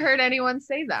never heard anyone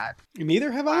say that.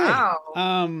 Neither have Wow.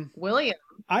 I. William.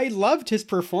 I loved his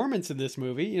performance in this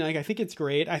movie. You know, like, I think it's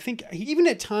great. I think even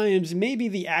at times, maybe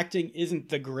the acting isn't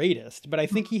the greatest, but I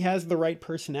think he has the right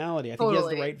personality. I think he has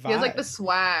the right vibe. He has like the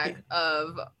swag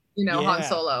of, Han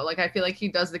Solo. Like, I feel like he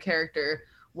does the character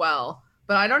well,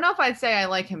 but I don't know if I'd say I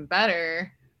like him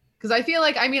better, because I feel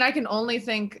like, I can only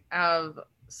think of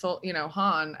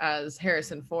Han as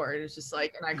Harrison Ford. It's just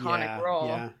like an iconic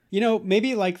role. Yeah.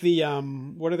 Maybe like the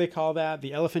what do they call that?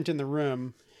 The elephant in the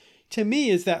room. To me,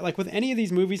 is that like with any of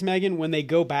these movies, Megan, when they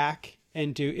go back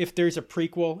and if there's a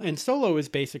prequel, and Solo is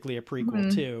basically a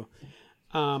prequel too.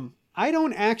 I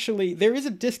don't actually, there is a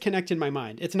disconnect in my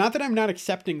mind. It's not that I'm not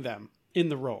accepting them in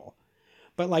the role,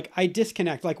 but like I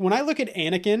disconnect. Like when I look at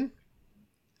Anakin,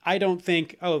 I don't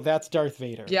think, oh, that's Darth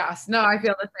Vader. Yes. No, I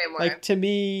feel the same way. Like, to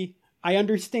me, I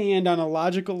understand on a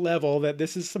logical level that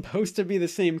this is supposed to be the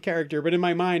same character, but in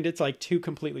my mind, it's like two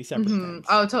completely separate things.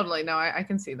 Oh, totally. No, I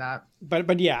can see that.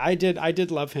 But yeah, I did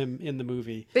love him in the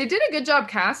movie. They did a good job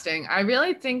casting. I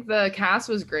really think the cast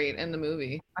was great in the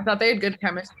movie. I thought they had good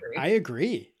chemistry. I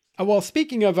agree. Well,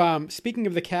 speaking of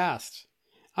the cast,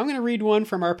 I'm going to read one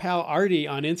from our pal Artie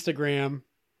on Instagram.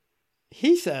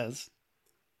 He says,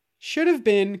 should have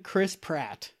been Chris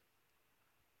Pratt.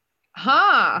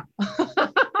 Huh.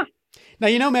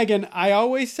 Now, Megan, I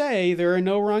always say there are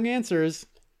no wrong answers,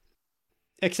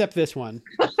 except this one.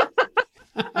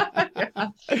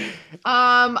 Well,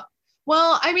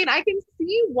 I can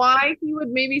see why he would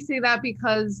maybe say that,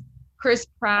 because Chris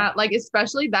Pratt, like,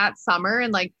 especially that summer,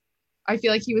 and like, I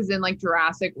feel like he was in like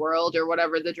Jurassic World or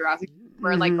whatever the Jurassic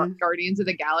were, like Guardians of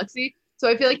the Galaxy. So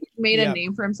I feel like he made a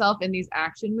name for himself in these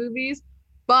action movies,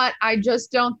 but I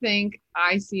just don't think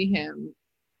I see him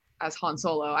as Han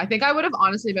Solo. I think I would have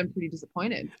honestly been pretty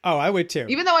disappointed. Oh, I would too.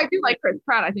 Even though I do like Chris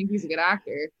Pratt, I think he's a good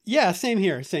actor. Yeah, same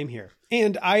here.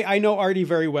 And I know Artie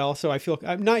very well, so I feel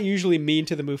I'm not usually mean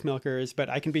to the Moof Milkers, but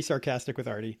I can be sarcastic with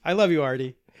Artie. I love you,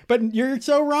 Artie. But you're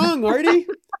so wrong, Artie.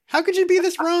 How could you be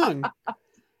this wrong?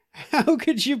 How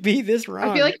could you be this wrong?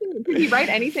 I feel like, did he write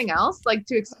anything else, like,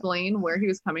 to explain where he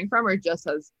was coming from, or just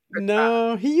as Chris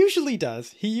No, Pratt? He usually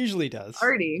does.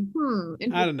 Artie.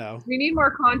 I don't know. We need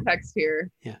more context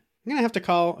here. Yeah. I'm going to have to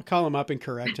call him up and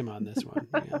correct him on this one.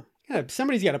 Yeah.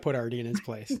 Somebody's got to put Artie in his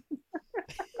place.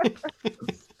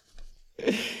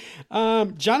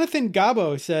 Jonathan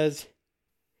Gabo says,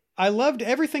 I loved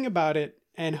everything about it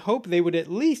and hope they would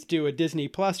at least do a Disney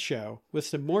Plus show with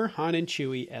some more Han and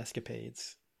Chewie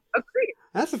escapades. Agreed.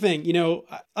 That's the thing,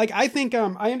 like, I think,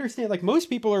 I understand, like, most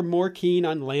people are more keen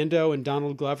on Lando and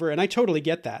Donald Glover, and I totally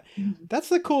get that. Mm-hmm. That's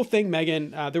the cool thing,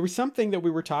 Megan. There was something that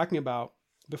we were talking about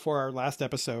before our last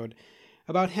episode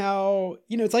about how,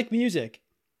 it's like music.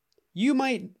 You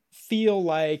might feel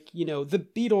like, the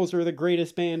Beatles are the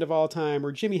greatest band of all time,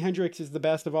 or Jimi Hendrix is the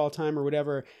best of all time, or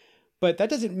whatever, but that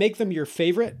doesn't make them your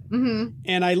favorite. Mm-hmm.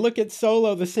 And I look at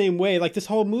Solo the same way. Like, this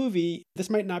whole movie, this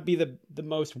might not be the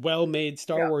most well-made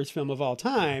Star Wars film of all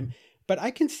time, but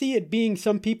I can see it being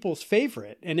some people's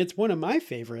favorite, and it's one of my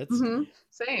favorites. Mm-hmm.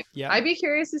 Same. Yeah. I'd be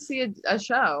curious to see a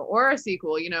show or a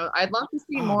sequel. I'd love to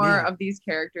see more of these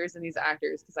characters and these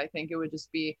actors, because I think it would just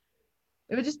be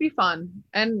fun,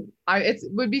 and it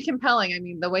would be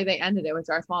compelling. The way they ended it with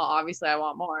Darth Maul, obviously I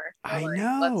want more. So, I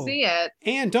know. Let's see it.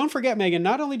 And don't forget, Megan,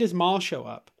 not only does Maul show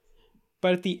up,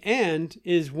 but at the end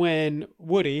is when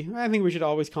Woody, I think we should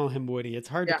always call him Woody. It's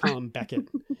hard to call him Beckett.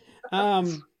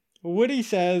 Woody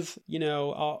says,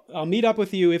 I'll meet up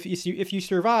with you. If you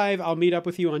survive, I'll meet up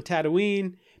with you on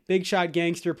Tatooine. Big shot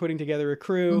gangster putting together a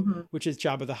crew, which is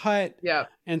Jabba the Hutt. Yeah.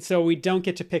 And so we don't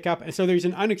get to pick up. And so there's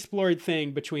an unexplored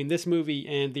thing between this movie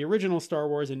and the original Star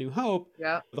Wars A New Hope.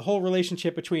 Yeah. The whole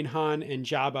relationship between Han and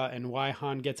Jabba, and why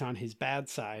Han gets on his bad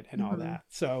side and all that.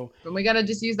 So. And we got to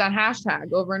just use that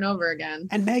hashtag over and over again.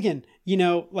 And Megan,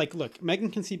 look,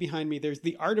 Megan can see behind me. There's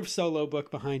the Art of Solo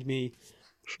book behind me.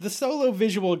 The Solo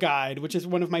Visual Guide, which is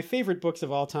one of my favorite books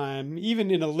of all time,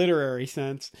 even in a literary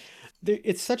sense.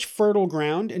 It's such fertile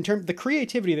ground in terms of the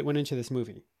creativity that went into this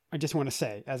movie. I just want to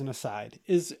say, as an aside,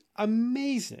 is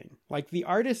amazing. Like, the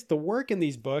artist, the work in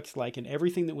these books, like, and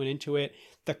everything that went into it,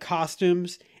 the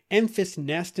costumes, Enfys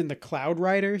Nest and the Cloud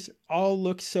Riders all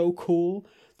look so cool.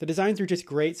 The designs are just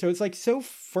great. So it's like so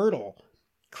fertile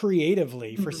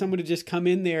creatively for someone to just come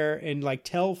in there and like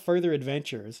tell further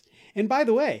adventures. And by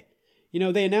the way,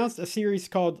 they announced a series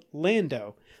called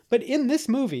Lando, but in this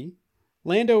movie,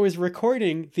 Lando is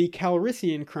recording the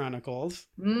Calrissian Chronicles,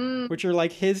 which are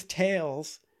like his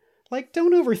tales. Like,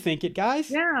 don't overthink it,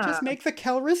 guys. Yeah. Just make the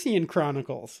Calrissian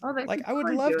Chronicles. Oh, like, I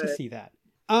would love to see that.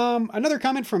 Another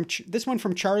comment from this one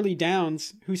from Charlie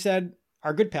Downs, who said,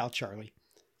 Our good pal Charlie.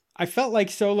 I felt like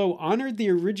Solo honored the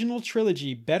original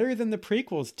trilogy better than the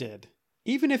prequels did,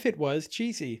 even if it was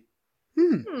cheesy.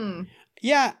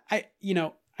 Yeah,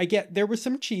 I get there was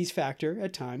some cheese factor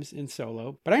at times in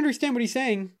Solo, but I understand what he's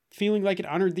saying, feeling like it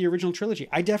honored the original trilogy.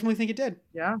 I definitely think it did.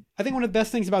 Yeah. I think one of the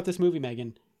best things about this movie,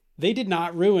 Megan, they did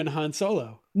not ruin Han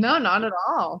Solo. No, not at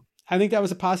all. I think that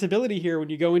was a possibility here when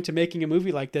you go into making a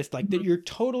movie like this, like that you're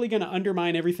totally going to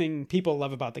undermine everything people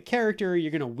love about the character.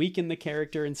 You're going to weaken the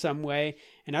character in some way.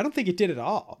 And I don't think it did at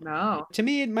all. No. To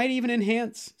me, it might even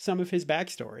enhance some of his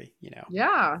backstory,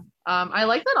 Yeah. I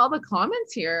like that all the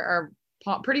comments here are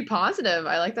pretty positive.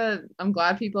 I like that. I'm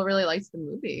glad people really liked the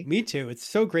movie. Me too. It's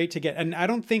so great to get. And I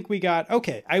don't think we got,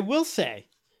 okay, I will say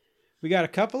we got a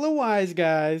couple of wise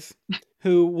guys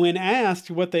who, when asked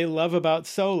what they love about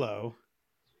Solo,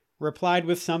 replied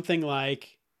with something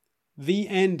like the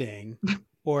ending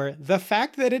or the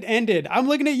fact that it ended. I'm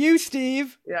looking at you,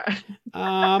 Steve. Yeah.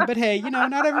 But hey,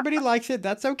 not everybody likes it.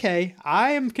 That's okay.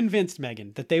 I am convinced,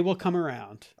 Megan, that they will come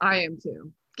around. I am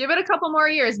too. Give it a couple more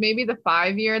years, maybe the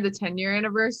 5-year, the 10-year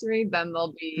anniversary, then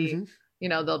they'll be,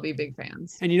 they'll be big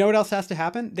fans. And you know what else has to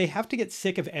happen? They have to get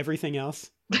sick of everything else.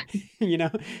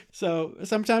 So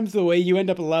sometimes the way you end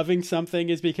up loving something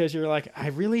is because you're like,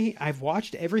 I've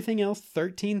watched everything else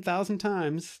 13,000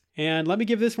 times and let me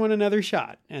give this one another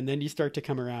shot. And then you start to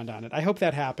come around on it. I hope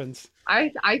that happens. I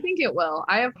think it will.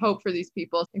 I have hope for these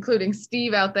people, including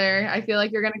Steve out there. I feel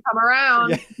like you're going to come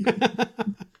around.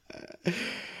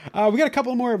 Yeah. We got a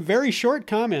couple more very short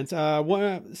comments.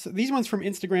 These ones from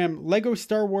Instagram. Lego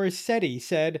Star Wars SETI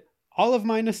said, all of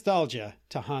my nostalgia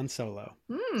to Han Solo.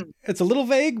 It's a little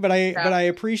vague, but I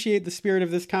appreciate the spirit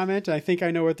of this comment. I think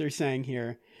I know what they're saying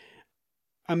here.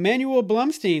 Emmanuel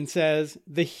Blumstein says,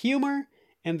 the humor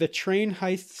and the train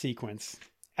heist sequence.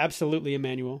 Absolutely,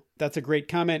 Emmanuel. That's a great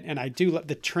comment. And I do love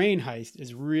the train heist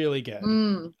is really good.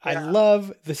 I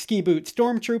love the ski boot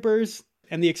stormtroopers,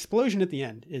 and the explosion at the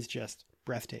end is just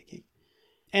breathtaking.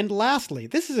 And lastly,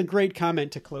 this is a great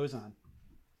comment to close on.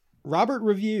 Robert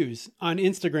Reviews on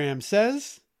Instagram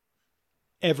says,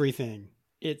 everything.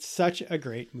 It's such a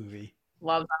great movie.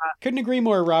 Love that. Couldn't agree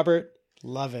more, Robert.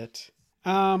 Love it.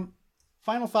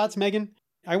 Final thoughts, Megan.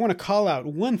 I want to call out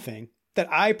one thing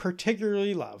that I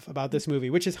particularly love about this movie,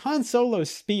 which is Han Solo's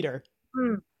speeder.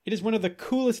 It is one of the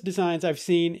coolest designs I've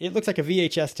seen. It looks like a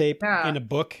VHS tape in a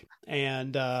book.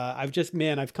 And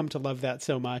I've come to love that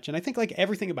so much. And I think like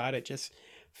everything about it just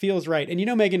feels right.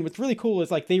 And Megan, what's really cool is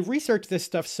like they research this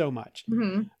stuff so much.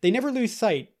 They never lose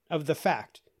sight of the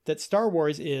fact that Star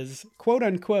Wars is, quote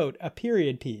unquote, a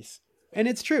period piece. And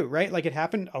it's true, right? Like it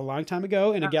happened a long time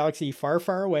ago in a galaxy far,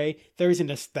 far away. There's an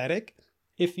aesthetic.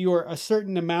 If you're a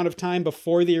certain amount of time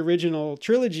before the original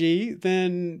trilogy,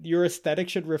 then your aesthetic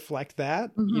should reflect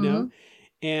that,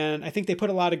 And I think they put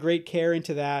a lot of great care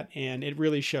into that, and it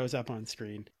really shows up on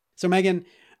screen. So, Megan,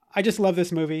 I just love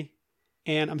this movie,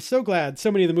 and I'm so glad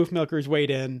so many of the Moof Milkers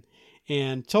weighed in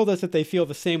and told us that they feel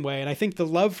the same way. And I think the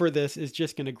love for this is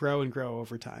just going to grow and grow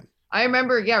over time. I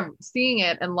remember, seeing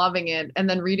it and loving it and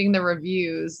then reading the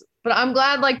reviews. But I'm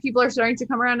glad like people are starting to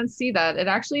come around and see that it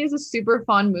actually is a super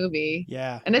fun movie.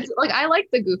 Yeah. And it's like, I like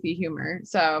the goofy humor.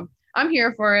 So I'm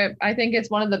here for it. I think it's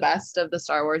one of the best of the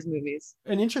Star Wars movies.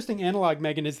 An interesting analog,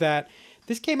 Megan, is that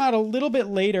this came out a little bit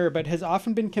later, but has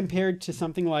often been compared to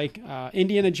something like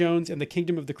Indiana Jones and the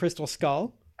Kingdom of the Crystal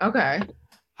Skull. Okay.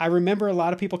 I remember a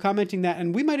lot of people commenting that,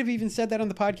 and we might have even said that on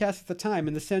the podcast at the time,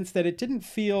 in the sense that it didn't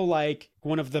feel like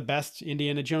one of the best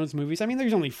Indiana Jones movies. I mean,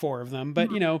 there's only 4 of them, but,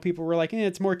 people were like,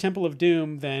 it's more Temple of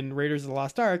Doom than Raiders of the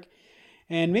Lost Ark.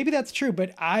 And maybe that's true,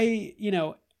 but I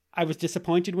was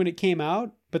disappointed when it came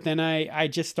out, but then I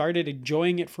just started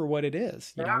enjoying it for what it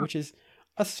is, which is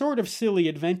a sort of silly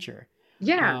adventure.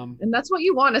 Yeah. And that's what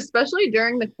you want, especially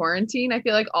during the quarantine. I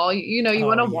feel like you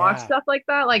want to watch stuff like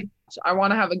that. Like I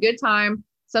want to have a good time,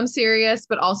 some serious,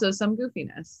 but also some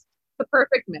goofiness. The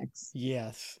perfect mix.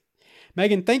 Yes.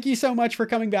 Megan, thank you so much for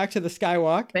coming back to the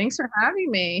Skywalk. Thanks for having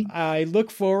me. I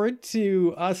look forward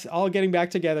to us all getting back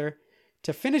together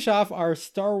to finish off our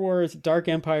Star Wars Dark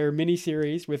Empire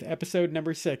miniseries with episode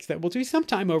number 6 that we'll do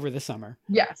sometime over the summer.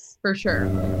 Yes, for sure.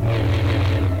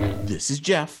 This is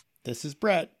Geoff. This is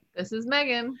Brett. This is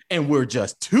Megan. And we're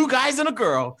just 2 guys and a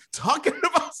girl talking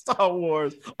about Star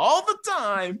Wars all the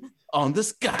time on the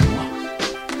Skywalk.